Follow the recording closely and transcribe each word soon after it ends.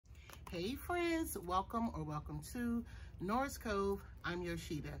Hey friends, welcome to Noras Cove. I'm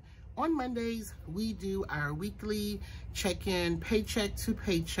Yoshida. On Mondays, we do our weekly check-in, paycheck to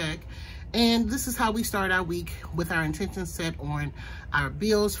paycheck. And this is how we start our week with our intentions set on our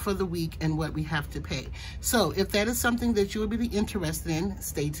bills for the week and what we have to pay. So if that is something that you would be interested in,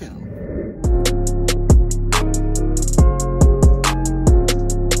 stay tuned.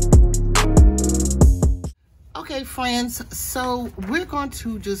 Okay, friends, so we're going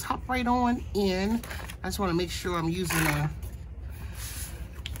to just hop right on in. I just want to make sure I'm using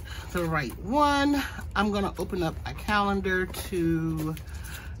the right one. I'm going to open up a calendar to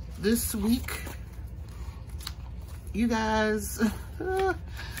this week. You guys,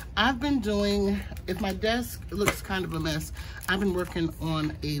 I've been doing, if my desk looks kind of a mess, I've been working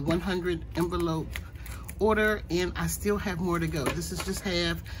on a 100 envelope order and I still have more to go. This is just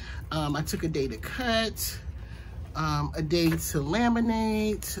half. I took a day to cut. A day to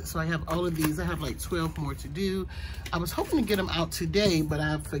laminate. So I have all of these. I have like 12 more to do. I was hoping to get them out today, but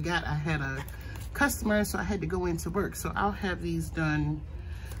I forgot I had a customer, so I had to go into work. So I'll have these done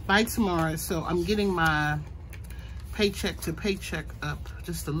by tomorrow. So I'm getting my paycheck to paycheck up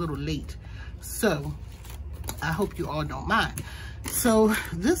just a little late. So I hope you all don't mind. So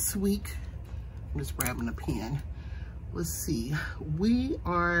this week, I'm just grabbing a pen. Let's see. We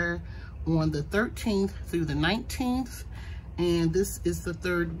are on the 13th through the 19th, and this is the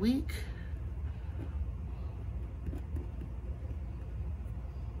third week.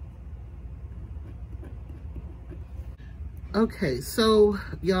 Okay, so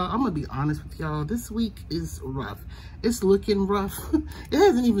y'all, I'm gonna be honest with y'all. This week is rough. It's looking rough. It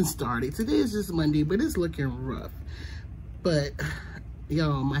hasn't even started. Today is just Monday, but it's looking rough. But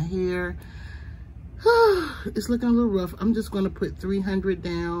y'all, my hair, it's looking a little rough. I'm just gonna put 300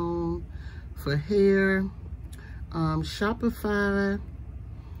 down for hair. Shopify,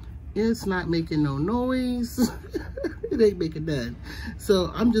 it's not making no noise. It ain't making none.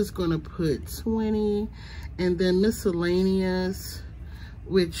 So I'm just gonna put 20, and then miscellaneous,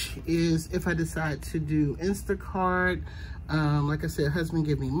 which is if I decide to do Instacart, like I said, husband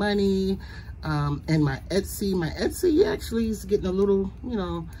give me money, and my Etsy actually is getting a little, you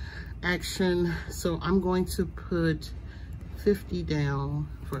know, action. So I'm going to put 50 down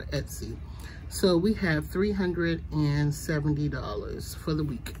for Etsy. So we have $370 for the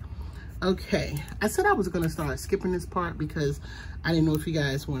week. Okay, I said I was gonna start skipping this part because I didn't know if you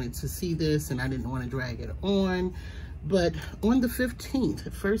guys wanted to see this and I didn't want to drag it on. But on the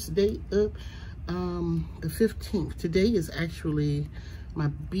 15th, first day of the 15th, today is actually my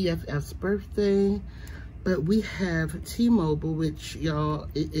BFF's birthday. But we have T-Mobile, which y'all,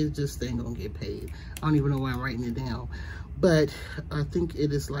 it just ain't gonna get paid. I don't even know why I'm writing it down. But I think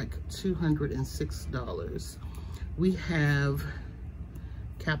it is like $206. We have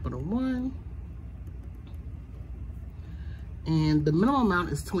Capital One. And the minimum amount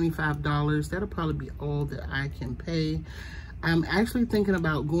is $25. That'll probably be all that I can pay. I'm actually thinking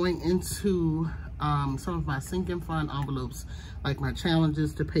about going into some of my sinking fund envelopes, like my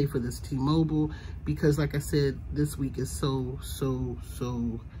challenges, to pay for this T-Mobile, because like I said, this week is so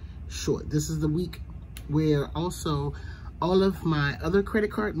short. This is the week where also all of my other credit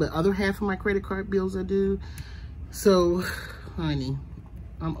card, the other half of my credit card bills are due. So honey,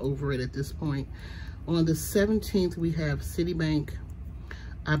 I'm over it at this point. On the 17th, we have Citibank.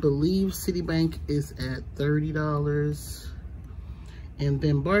 I believe Citibank is at $30. And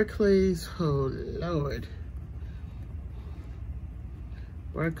then Barclays, oh Lord.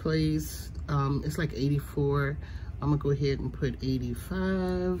 Barclays, it's like 84. I'm gonna go ahead and put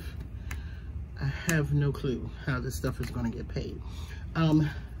 85. I have no clue how this stuff is gonna get paid.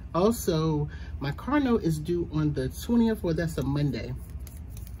 Also, my car note is due on the 20th, or that's a Monday,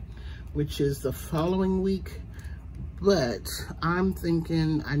 which is the following week. But I'm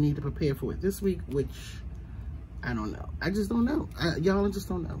thinking I need to prepare for it this week, which I don't know. I just don't know. Y'all, I just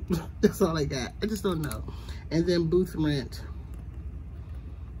don't know. That's all I got. I just don't know. And then booth rent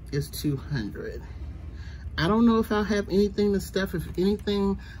is $200. I don't know if I'll have anything to stuff. If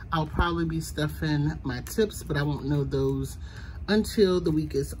anything, I'll probably be stuffing my tips, but I won't know those until the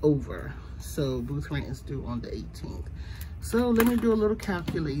week is over. So booth rent is due on the 18th. So let me do a little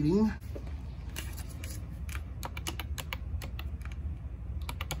calculating.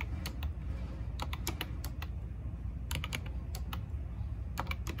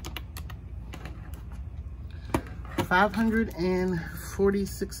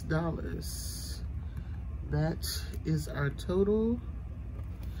 $546. That is our total.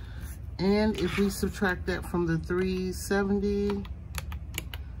 And if we subtract that from the 370,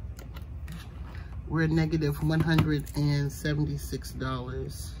 we're negative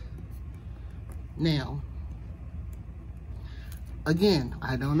 $176. Now, again,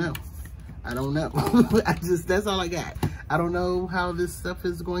 I don't know. I don't know. That's all I got. I don't know how this stuff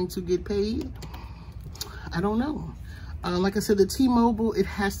is going to get paid. I don't know. Like I said, the T-Mobile, it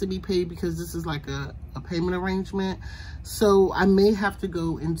has to be paid because this is like a payment arrangement. So I may have to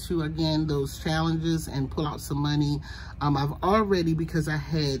go into, again, those challenges and pull out some money. I've already, because I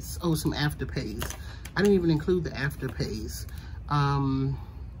had, some afterpays. I didn't even include the afterpays.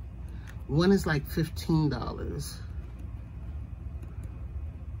 One is like $15.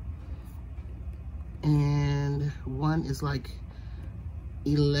 And one is like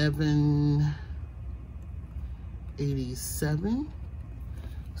 $11.87.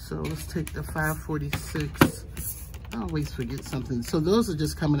 So let's take the 546. I always forget something. So those are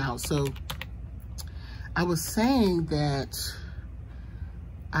just coming out. So I was saying that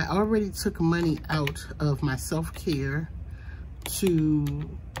I already took money out of my self-care to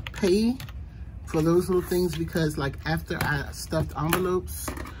pay for those little things, because like after I stuffed envelopes,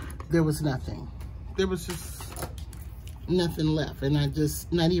 there was nothing. There was just nothing left. And I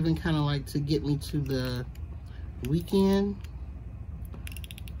just, not even kind of like to get me to the weekend.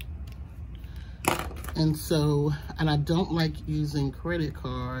 And so, and I don't like using credit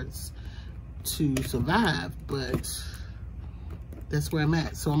cards to survive, but that's where I'm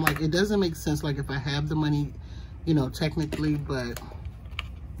at. So I'm like, it doesn't make sense, like if I have the money, you know, technically, but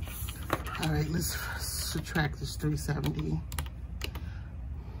all right, let's subtract this 370.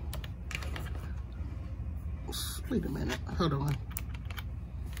 Wait a minute, hold on.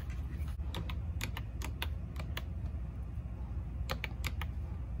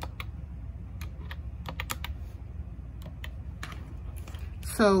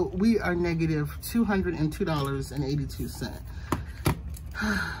 So we are negative $202.82.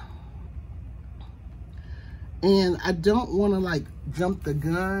 And I don't want to like jump the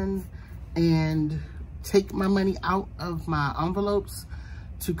gun and take my money out of my envelopes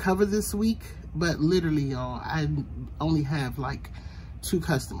to cover this week. But literally, y'all, I only have like 2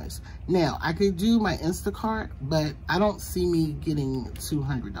 customers. Now, I could do my Instacart, but I don't see me getting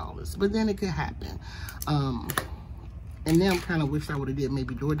 $200. But then it could happen. And now I'm kind of wish I would have did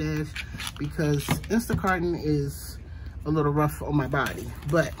maybe DoorDash, because Instacarting is a little rough on my body.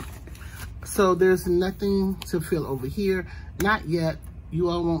 But, so there's nothing to fill over here. Not yet. You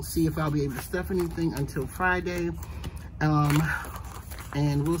all won't see if I'll be able to stuff anything until Friday.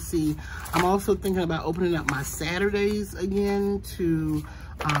 And we'll see. I'm also thinking about opening up my Saturdays again to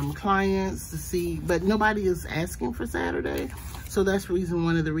clients to see, but nobody is asking for Saturday. So that's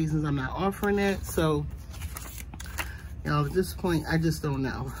one of the reasons I'm not offering it. So, you know, at this point, I just don't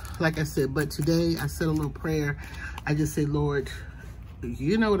know. Like I said, but today I said a little prayer. I just said, Lord,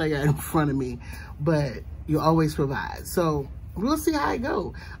 you know what I got in front of me, but you always provide. So we'll see how it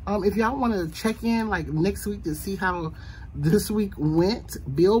go. If y'all want to check in like next week to see how this week went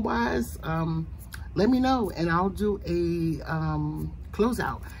bill-wise, let me know, and I'll do a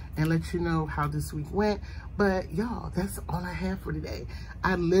closeout and let you know how this week went. But y'all, that's all I have for today.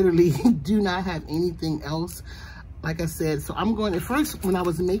 I literally do not have anything else. Like I said, so I'm going to first, when I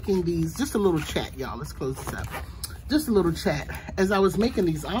was making these, just a little chat, y'all. Let's close this up. Just a little chat. As I was making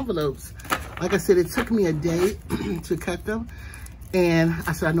these envelopes, like I said, it took me a day to cut them. And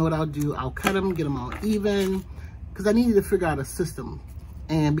I said, I know what I'll do. I'll cut them, get them all even, because I needed to figure out a system.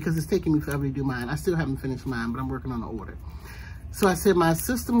 And because it's taking me forever to do mine. I still haven't finished mine, but I'm working on the order. So I said my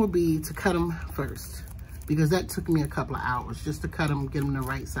system will be to cut them first, because that took me a couple of hours just to cut them, get them the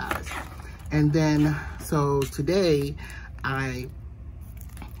right size. And then, so today I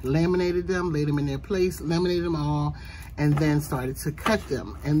laminated them, laid them in their place, laminated them all, and then started to cut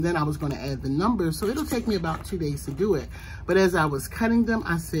them. And then I was going to add the numbers, so it'll take me about 2 days to do it. But as I was cutting them,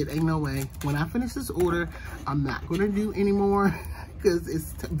 I said, ain't no way. When I finish this order, I'm not going to do anymore because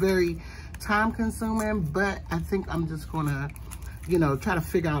it's very time consuming. But I think I'm just going to, you know, try to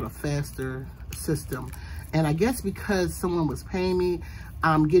figure out a faster system. And I guess because someone was paying me,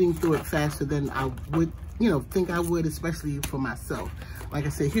 I'm getting through it faster than I would, you know, think I would, especially for myself. Like I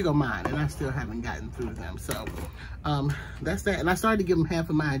said, here go mine, and I still haven't gotten through them. So that's that. And I started to give them half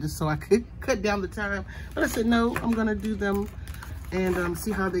of mine just so I could cut down the time. But I said, no, I'm going to do them and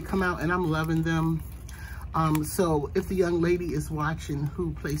see how they come out. And I'm loving them. So if the young lady is watching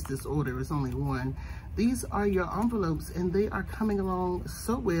who placed this order, it's only one. These are your envelopes, and they are coming along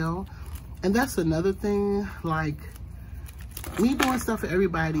so well. And that's another thing, like, me doing stuff for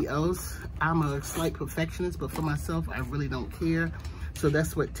everybody else, I'm a slight perfectionist, but for myself, I really don't care. So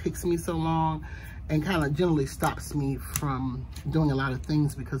that's what takes me so long and kind of generally stops me from doing a lot of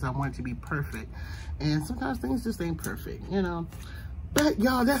things because I want it to be perfect. And sometimes things just ain't perfect, you know. But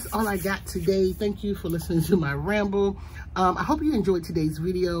y'all, that's all I got today. Thank you for listening to my ramble. I hope you enjoyed today's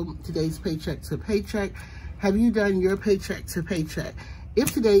video, today's paycheck to paycheck. Have you done your paycheck to paycheck?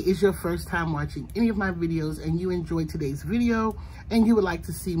 If today is your first time watching any of my videos and you enjoyed today's video and you would like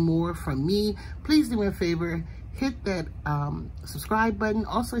to see more from me, please do me a favor, hit that subscribe button,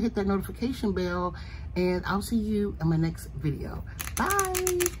 also hit that notification bell, and I'll see you in my next video.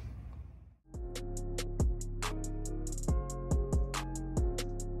 Bye.